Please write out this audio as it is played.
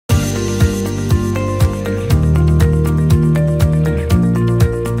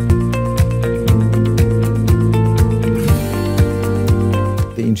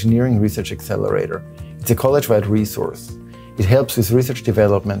Engineering Research Accelerator. It's a college-wide resource. It helps with research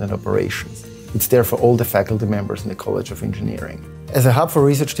development and operations. It's there for all the faculty members in the College of Engineering. As a hub for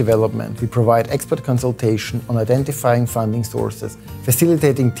research development, we provide expert consultation on identifying funding sources,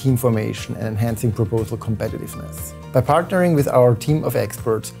 facilitating team formation, and enhancing proposal competitiveness. By partnering with our team of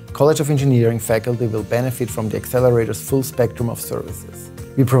experts, College of Engineering faculty will benefit from the Accelerator's full spectrum of services.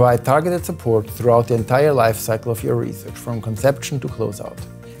 We provide targeted support throughout the entire life cycle of your research, from conception to closeout.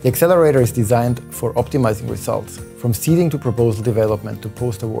 The Accelerator is designed for optimizing results, from seeding to proposal development to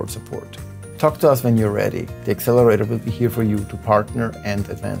post-award support. Talk to us when you're ready. The Accelerator will be here for you to partner and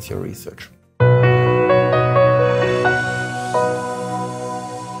advance your research.